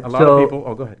 Okay. A lot of people.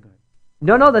 Oh, go ahead.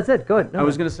 No, that's it. Go ahead. No, I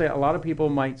was going to say, a lot of people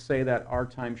might say that our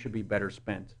time should be better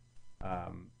spent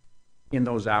in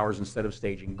those hours instead of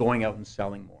staging, going out and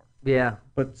selling more. Yeah.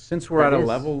 But since we're at a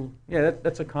level,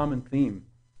 that's a common theme.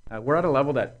 We're at a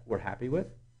level that we're happy with.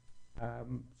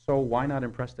 So why not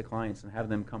impress the clients and have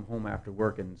them come home after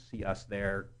work and see us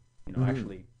there,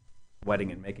 actually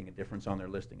sweating and making a difference on their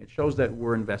listing? It shows that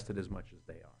we're invested as much as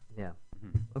they are. Yeah.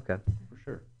 Okay. For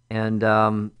sure. And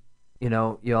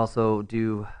you also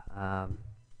do some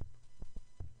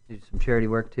charity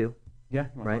work too. Yeah. You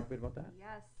want right. to talk a bit about that?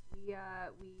 Yes,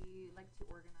 we like to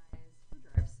organize food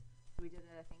drives. So we did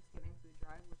a Thanksgiving food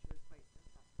drive, which was quite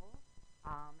successful.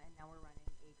 And now we're running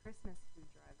a Christmas food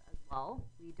drive as well.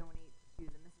 We donate to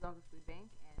the Mississauga Food Bank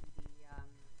and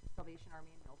the Salvation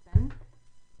Army in Milton.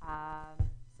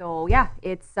 So yeah,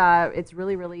 it's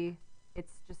really, really,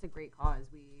 it's just a great cause.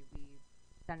 We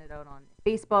send it out on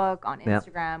Facebook, on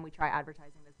Instagram. Yep. We try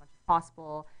advertising as much as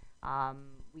possible.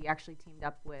 We actually teamed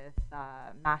up with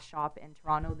Mass Shop in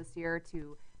Toronto this year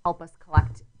to help us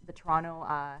collect the Toronto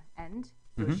end.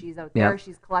 So she's out there,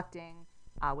 she's collecting,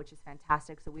 which is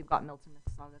fantastic. So we've got Milton,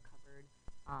 Mississauga covered.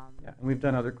 And we've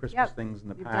done other Christmas things in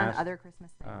the past. We've done other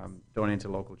Christmas things. Donating to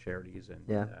local charities,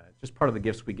 and just part of the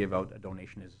gifts we give out, a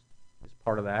donation is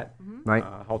part of that. Right.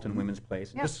 Halton Women's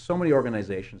Place. Just so many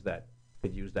organizations that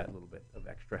could use that little bit of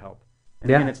extra help. And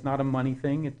again, it's not a money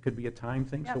thing. It could be a time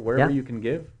thing. So wherever you can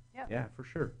give, for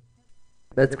sure.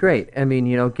 That's great. I mean,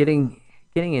 getting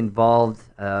involved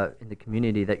in the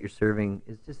community that you're serving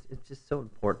is just so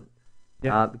important.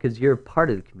 Yeah. Because you're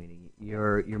part of the community.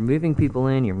 You're moving people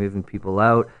in. You're moving people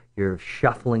out. You're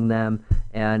shuffling them,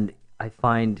 and I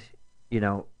find,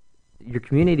 your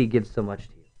community gives so much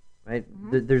to you, right?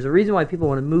 There's a reason why people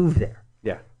want to move there.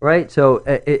 Yeah. Right. So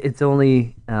it's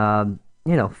only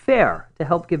fair to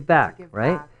help give back,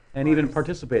 right? And even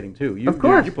participating too. Of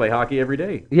course. You play hockey every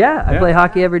day. Yeah, I play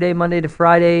hockey every day, Monday to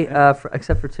Friday,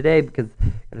 except for today because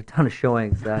I got a ton of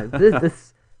showings.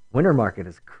 This winter market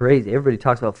is crazy. Everybody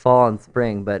talks about fall and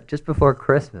spring, but just before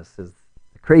Christmas is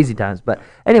crazy times. But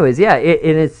anyways,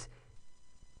 it's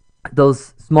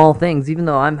those small things. Even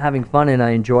though I'm having fun and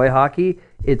I enjoy hockey,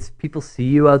 it's people see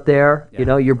you out there.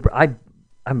 Yeah.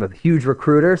 I'm a huge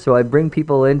recruiter, so I bring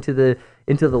people into the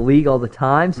league all the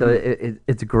time. So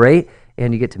it's great,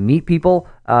 and you get to meet people.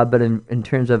 But in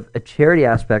terms of a charity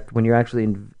aspect, when you're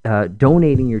actually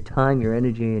donating your time, your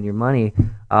energy, and your money,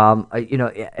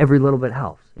 every little bit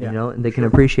helps. And they can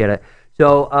appreciate it.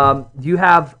 So, do you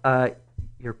have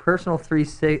your personal 3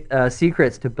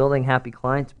 secrets to building happy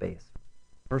client base?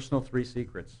 Personal 3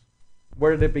 secrets.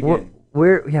 Where did it begin?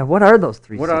 What are those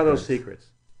 3 secrets? What are those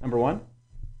secrets? Number 1?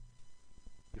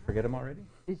 You forget them already?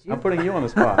 Did you? I'm putting you on the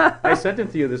spot. I sent them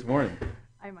to you this morning.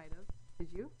 I might have. Did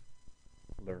you?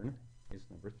 Learn is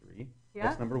number 3. Yeah.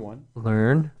 That's number 1.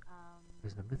 Learn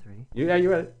is number 3. You read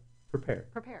it. Prepare.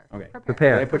 Okay.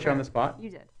 Prepare. Did I put you on the spot? You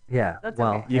did. Yeah. That's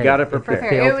well, okay. You got to prepare.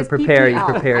 Fail to prepare. You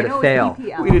prepare to fail.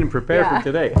 We didn't prepare for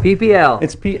today. PPL.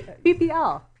 It's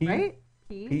PPL, right?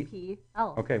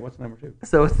 PPL. Okay, what's number 2?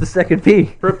 So it's the second P.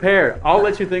 Prepare. I'll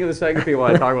let you think of the second P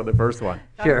while I talk about the first one.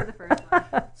 Sure. The first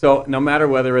one. So no matter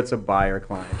whether it's a buyer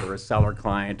client or a seller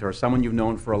client or someone you've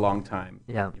known for a long time,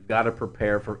 you've got to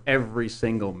prepare for every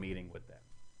single meeting with them.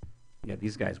 Yeah,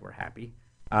 these guys were happy.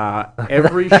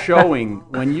 Every showing,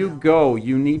 when you go,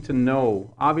 you need to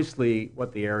know, obviously,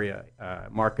 what the area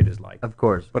market is like. Of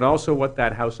course. But also what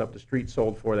that house up the street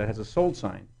sold for that has a sold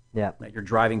sign that you're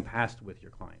driving past with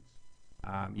your clients.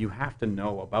 You have to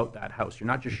know about that house. You're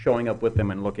not just showing up with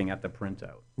them and looking at the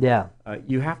printout. Yeah.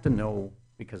 You have to know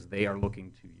because they are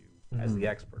looking to you as the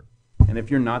expert. And if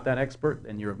you're not that expert,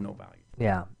 then you're of no value.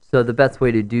 Yeah. So the best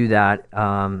way to do that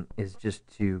is just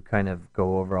to kind of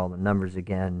go over all the numbers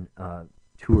again,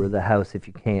 tour the house if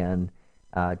you can,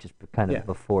 just kind of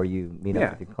before you meet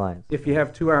up with your clients. If you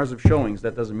have 2 hours of showings,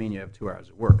 that doesn't mean you have 2 hours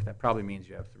of work. That probably means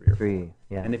you have 3 or 4.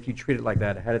 Yeah. And if you treat it like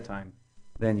that ahead of time,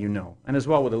 then you know. And as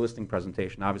well with a listing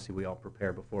presentation, obviously we all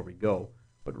prepare before we go,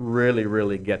 but really,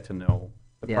 really get to know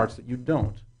the parts that you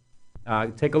don't.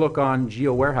 Take a look on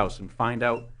Geo Warehouse and find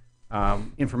out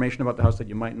information about the house that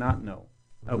you might not know.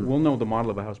 We'll know the model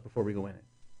of a house before we go in it.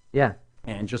 Yeah.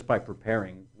 And just by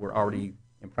preparing, we're already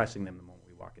impressing them the moment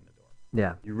we walk in the door.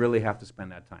 Yeah. You really have to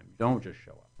spend that time. Don't just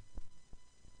show up.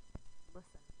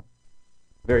 Listen.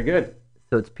 Very good.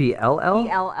 So it's PLL?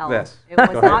 PLL. Yes. It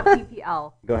was not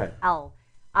PPL. Go ahead. L.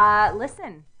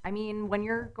 Listen, I mean, when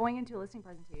you're going into a listing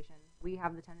presentation, we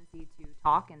have the tendency to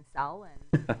talk and sell.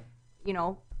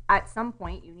 And, at some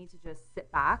point, you need to just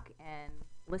sit back and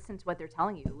listen to what they're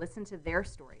telling you. Listen to their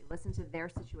story. Listen to their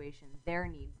situation, their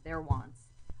needs, their wants.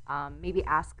 Maybe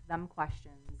ask them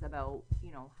questions about,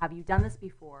 have you done this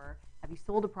before? Have you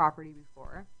sold a property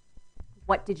before?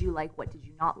 What did you like? What did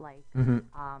you not like?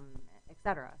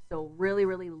 Etc. So really,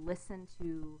 really listen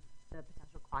to the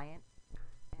potential client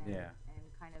and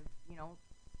kind of,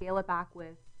 scale it back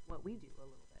with what we do a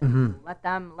little bit. So let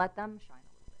them shine a little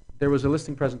bit. There was a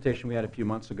listing presentation we had a few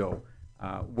months ago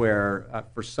where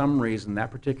for some reason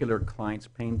that particular client's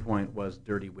pain point was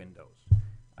dirty windows.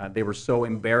 They were so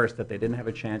embarrassed that they didn't have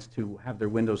a chance to have their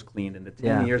windows cleaned in the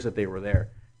 10 years that they were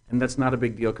there. And that's not a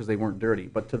big deal because they weren't dirty,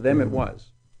 but to them it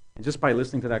was. And just by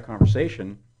listening to that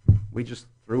conversation, we just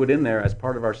threw it in there as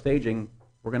part of our staging.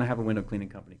 We're going to have a window cleaning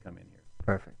company come in here.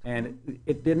 Perfect. And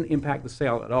it didn't impact the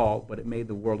sale at all, but it made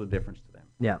the world of difference to them.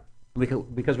 Yeah.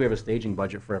 Because we have a staging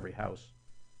budget for every house.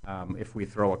 If we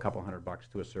throw a couple $100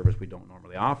 to a service we don't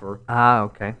normally offer,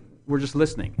 okay. We're just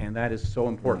listening, and that is so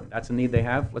important. That's a need they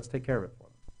have. Let's take care of it for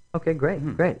them. Okay,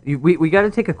 great, great. We got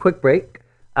to take a quick break,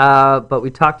 but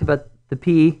we talked about the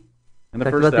P, and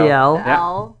talked about the L,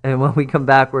 L. And when we come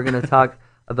back, we're going to talk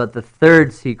about the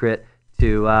third secret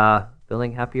to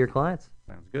building happier clients.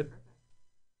 Sounds good.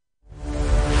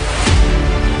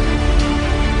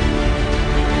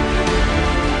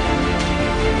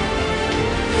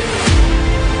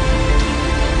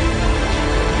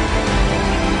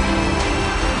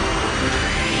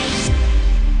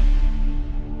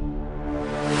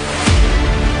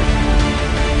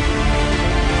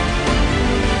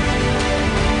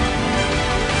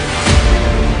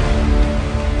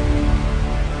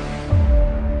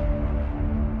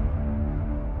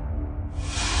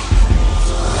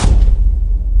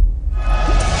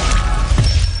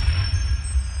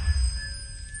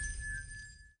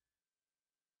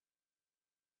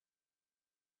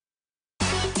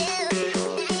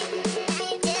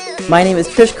 My name is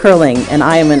Trish Curling, and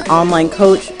I am an online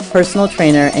coach, personal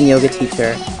trainer, and yoga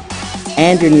teacher,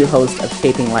 and your new host of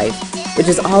Shaping Life, which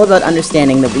is all about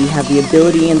understanding that we have the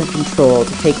ability and the control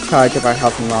to take charge of our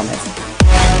health and wellness.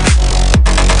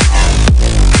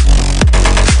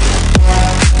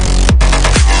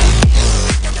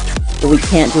 But we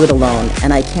can't do it alone,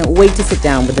 and I can't wait to sit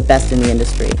down with the best in the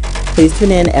industry. Please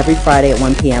tune in every Friday at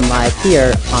 1 p.m. live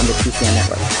here on the TCN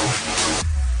Network.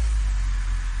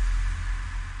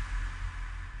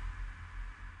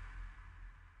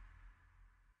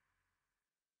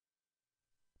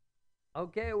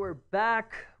 Okay, we're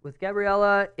back with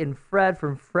Gabriella and Fred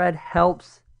from Fred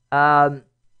Helps.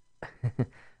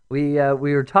 We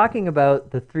were talking about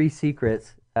the 3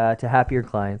 secrets to happier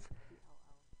clients.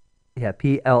 Yeah,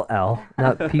 PLL,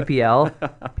 not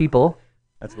PPL. People.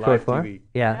 That's live TV.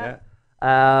 Yeah.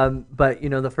 But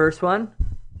the first one,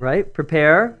 right?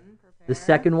 Prepare. The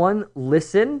second one,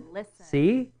 listen.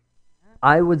 See,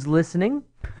 I was listening,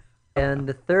 and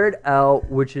the third L,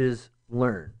 which is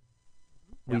learn.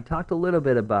 We talked a little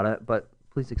bit about it, but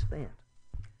please expand.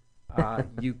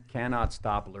 You cannot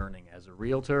stop learning. As a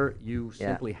realtor, you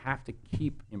simply have to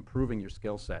keep improving your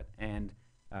skill set. And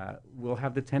we'll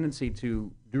have the tendency to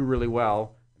do really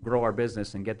well, grow our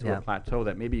business, and get to a plateau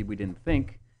that maybe we didn't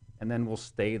think, and then we'll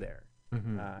stay there.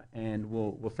 And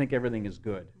we'll think everything is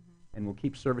good. And we'll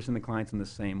keep servicing the clients in the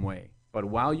same way. But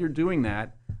while you're doing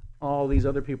that, all these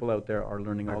other people out there are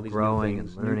learning all these new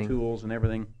things, new tools and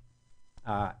everything.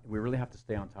 We really have to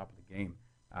stay on top of the game.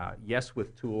 Yes,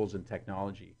 with tools and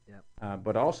technology,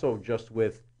 but also just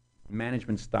with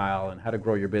management style and how to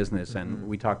grow your business. And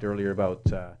we talked earlier about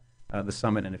the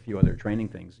summit and a few other training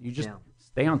things. You just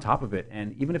stay on top of it.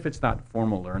 And even if it's not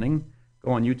formal learning,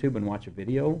 go on YouTube and watch a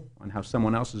video on how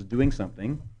someone else is doing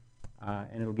something,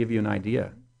 and it'll give you an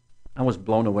idea. I was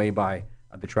blown away by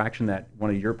the traction that one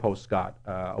of your posts got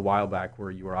a while back, where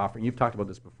you were offering, you've talked about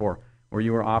this before, where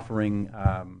you were offering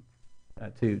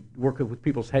to work with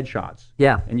people's headshots.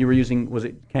 Yeah. And you were using, was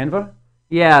it Canva?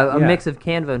 Yeah, a mix of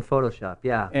Canva and Photoshop,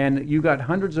 yeah. And you got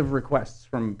hundreds of requests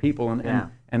from people,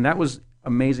 and that was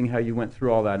amazing how you went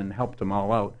through all that and helped them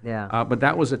all out. Yeah. But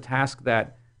that was a task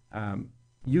that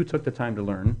you took the time to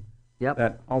learn,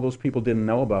 that all those people didn't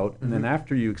know about, and then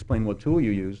after you explained what tool you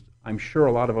used, I'm sure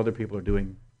a lot of other people are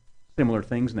doing similar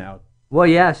things now. Well,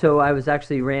 yeah, so I was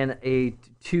actually ran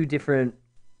 2 different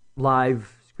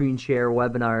live screen share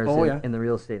webinars in the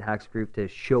Real Estate Hacks group to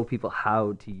show people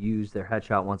how to use their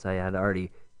headshot once I had already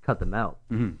cut them out.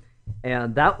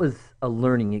 And that was a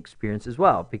learning experience as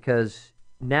well, because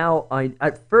now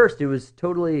at first it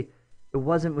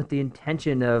wasn't with the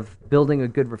intention of building a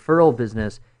good referral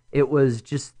business. It was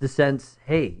just the sense,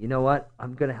 hey, you know what?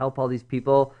 I'm going to help all these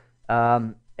people.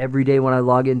 Every day when I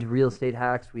log into Real Estate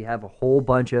Hacks, we have a whole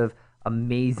bunch of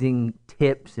amazing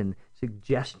tips and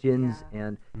suggestions,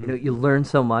 and you learn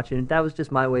so much, and that was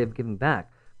just my way of giving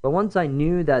back. But once I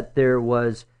knew that there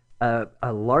was a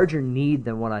larger need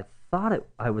than what I thought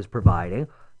I was providing.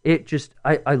 It just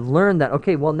I learned that,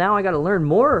 okay, well, now I got to learn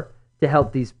more to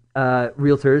help these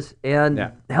realtors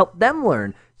and help them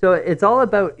learn. So it's all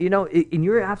about, and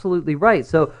you're absolutely right.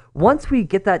 So once we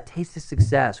get that taste of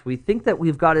success, we think that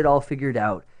we've got it all figured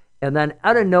out. And then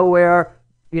out of nowhere,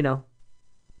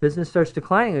 business starts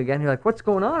declining again. You're like, what's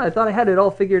going on? I thought I had it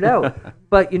all figured out.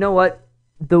 But you know what?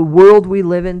 The world we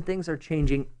live in, things are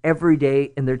changing every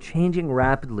day, and they're changing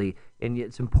rapidly. And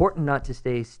it's important not to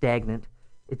stay stagnant.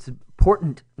 It's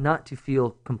important not to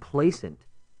feel complacent.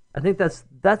 I think that's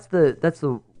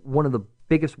the one of the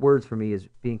biggest words for me is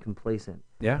being complacent.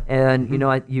 Yeah. And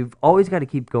you've always got to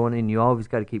keep going, and you always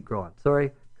got to keep growing.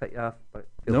 Sorry, cut you off, but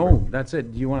no, that's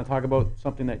it. Do you want to talk about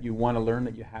something that you want to learn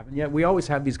that you haven't yet? We always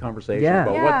have these conversations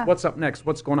about what's up next,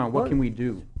 what's going on, what can we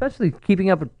do? Especially keeping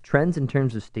up with trends in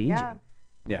terms of staging.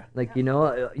 Yeah. Like,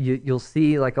 you'll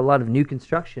see like a lot of new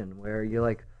construction where you're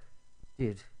like,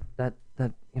 dude, that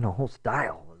whole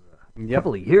style was a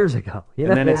couple of years ago.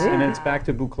 And then it's back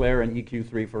to Bouclair and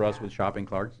EQ3 for us with shopping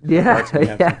carts. Yeah. We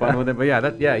have some fun with it. But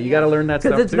you got to learn that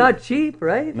stuff too. Because it's not cheap,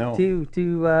 right? No. To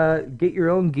get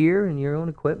your own gear and your own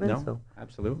equipment. No, so.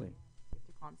 Absolutely. You have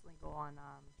to constantly go on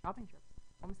shopping trips,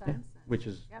 homesteads. Which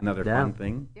is another fun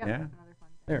thing. Yep, yeah. another fun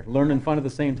thing. There, learn and fun at the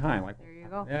same time. Like, there you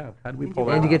go. Yeah, how do we pull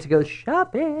that And you off? get to go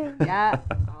shopping. Yeah.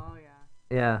 Oh,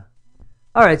 yeah. Yeah.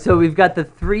 All right, so we've got the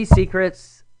 3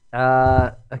 secrets.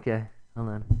 Okay, hold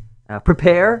on.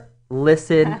 Prepare,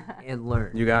 listen, and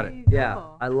learn. You got it. Yeah,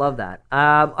 I love that.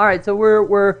 All right, so we're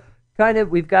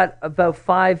we've got about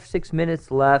 5-6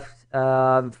 minutes left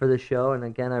for the show, and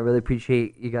again, I really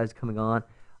appreciate you guys coming on.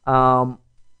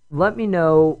 Let me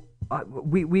know.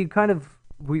 We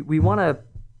want to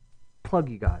plug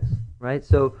you guys, right?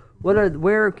 So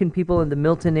where can people in the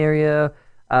Milton area?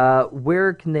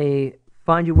 Where can they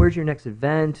find you? Where's your next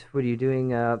event? What are you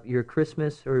doing? Your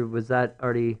Christmas, or was that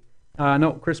already?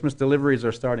 No, Christmas deliveries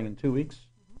are starting in 2 weeks.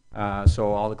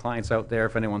 So all the clients out there,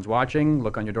 if anyone's watching,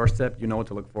 look on your doorstep. You know what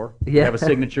to look for. Yeah. We have a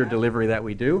signature delivery that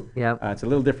we do. Yeah. It's a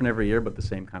little different every year, but the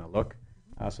same kind of look.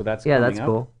 So that's coming that's up.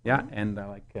 cool. Yeah, and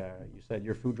like you said,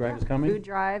 your food drive is coming. Food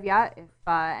drive, yeah. If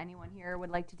anyone here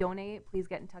would like to donate, please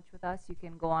get in touch with us. You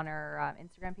can go on our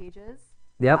Instagram pages.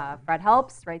 Yep. Fred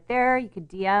Helps right there. You could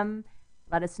DM.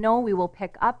 Let us know. We will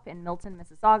pick up in Milton,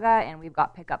 Mississauga, and we've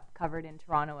got pickup covered in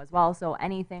Toronto as well. So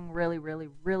anything really, really,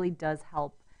 really does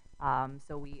help.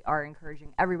 So we are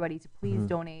encouraging everybody to please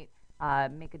donate,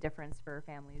 make a difference for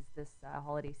families this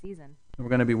holiday season. We're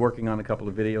going to be working on a couple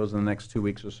of videos in the next 2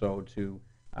 weeks or so to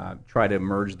try to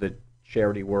merge the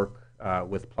charity work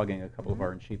with plugging a couple of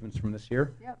our achievements from this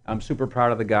year. Yep. I'm super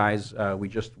proud of the guys. We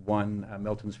just won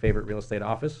Milton's favorite real estate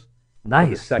office. Nice.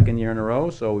 For the second year in a row,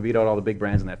 so we beat out all the big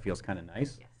brands, and that feels kind of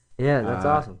nice. Yes. Yeah, that's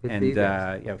awesome. Good and for you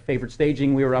guys. favorite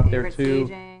staging, we were up there Favorite too.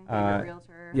 staging, favorite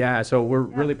realtor. Yeah, so we're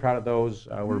really proud of those.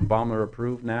 We're Baumler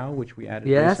approved now, which we added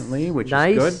Yes, recently, which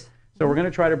nice. is good. So we're going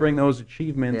to try to bring those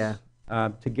achievements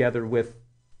together with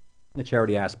the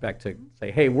charity aspect to say,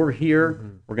 hey, we're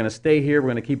here, we're going to stay here, we're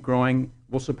going to keep growing,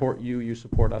 we'll support you, you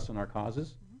support us in our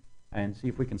causes, and see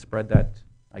if we can spread that,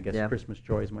 I guess, Christmas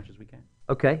joy as much as we can.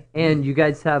 Okay, and you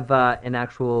guys have an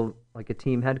actual, like a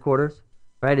team headquarters,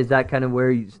 right? Is that kind of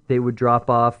where they would drop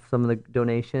off some of the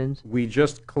donations? We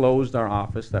just closed our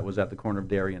office that was at the corner of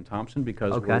Derry and Thompson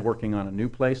because we're working on a new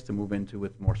place to move into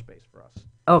with more space for us.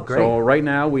 Oh, great. So right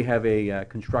now we have a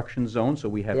construction zone, so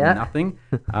we have nothing,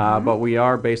 but we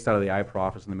are based out of the iPro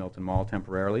office in the Milton Mall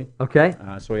temporarily. Okay.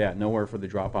 So nowhere for the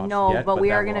drop-offs No, yet. but we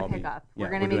that are will going all to pick be- up. yeah, We're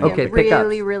going to doing make that. it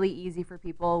really, really easy for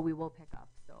people. We will pick up.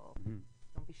 So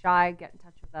don't be shy. Get in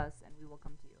touch with us, and we will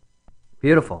come to you.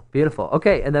 Beautiful, beautiful.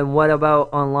 Okay, and then what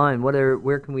about online?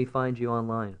 Where can we find you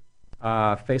online?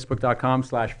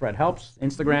 Facebook.com/FredHelps,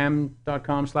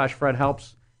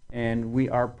 Instagram.com/FredHelps, and we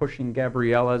are pushing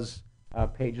Gabriella's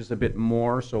pages a bit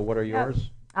more. So what are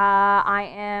yours?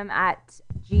 I am at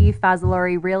G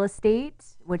Fazzolari Real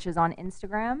Estate, which is on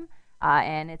Instagram,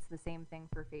 and it's the same thing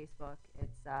for Facebook.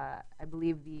 It's I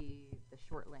believe the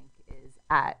short link is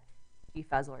at G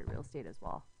Fazzolari Real Estate as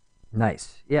well.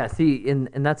 Nice. Yeah. See,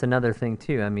 and that's another thing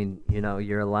too. I mean,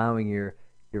 you're allowing your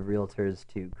realtors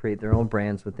to create their own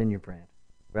brands within your brand,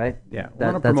 right? Yeah, we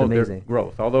that's want to promote their amazing.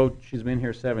 growth. Although she's been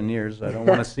here 7 years, I don't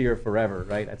want to see her forever,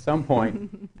 right? At some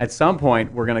point,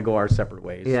 we're going to go our separate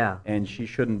ways. Yeah. And she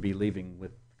shouldn't be leaving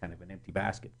with kind of an empty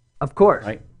basket. Of course.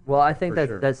 Right? Well, I think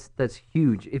For that's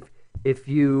huge. If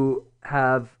you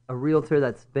have a realtor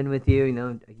that's been with you,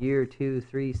 a year, 2,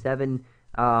 3, 7,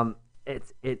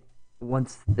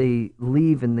 once they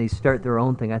leave and they start their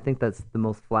own thing, I think that's the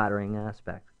most flattering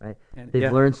aspect, right? And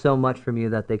They've learned so much from you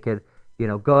that they could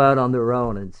go out on their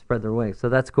own and spread their wings. So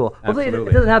that's cool. Hopefully it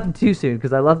Absolutely. doesn't happen too soon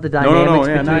because I love the dynamics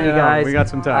between you guys. We got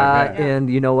some time. And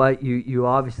you know what? You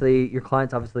obviously, your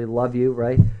clients obviously love you,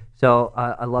 right? So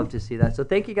I love to see that. So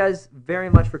thank you guys very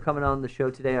much for coming on the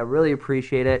show today. I really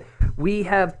appreciate it. We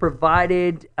have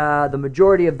provided the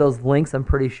majority of those links, I'm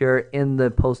pretty sure, in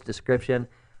the post description.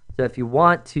 So if you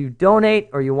want to donate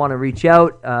or you want to reach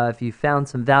out, if you found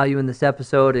some value in this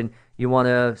episode and you want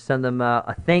to send them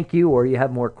a thank you or you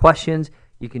have more questions,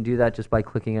 you can do that just by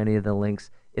clicking any of the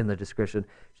links in the description.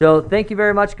 So thank you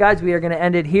very much, guys. We are going to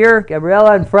end it here.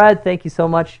 Gabriella and Fred, thank you so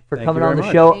much for coming on the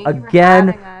show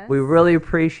again. We really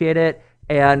appreciate it.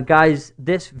 And guys,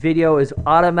 this video is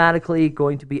automatically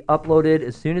going to be uploaded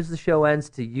as soon as the show ends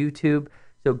to YouTube.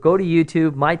 So go to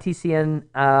YouTube, MyTCN,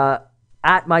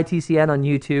 at MyTCN on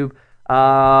YouTube.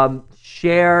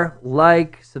 Share,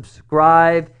 like,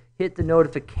 subscribe, hit the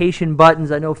notification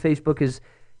buttons. I know Facebook has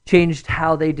changed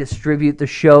how they distribute the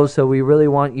show, so we really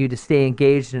want you to stay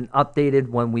engaged and updated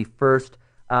when we first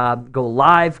go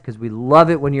live, because we love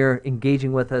it when you're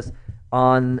engaging with us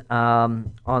on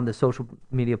the social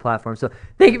media platforms. So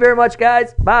thank you very much,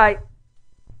 guys. Bye.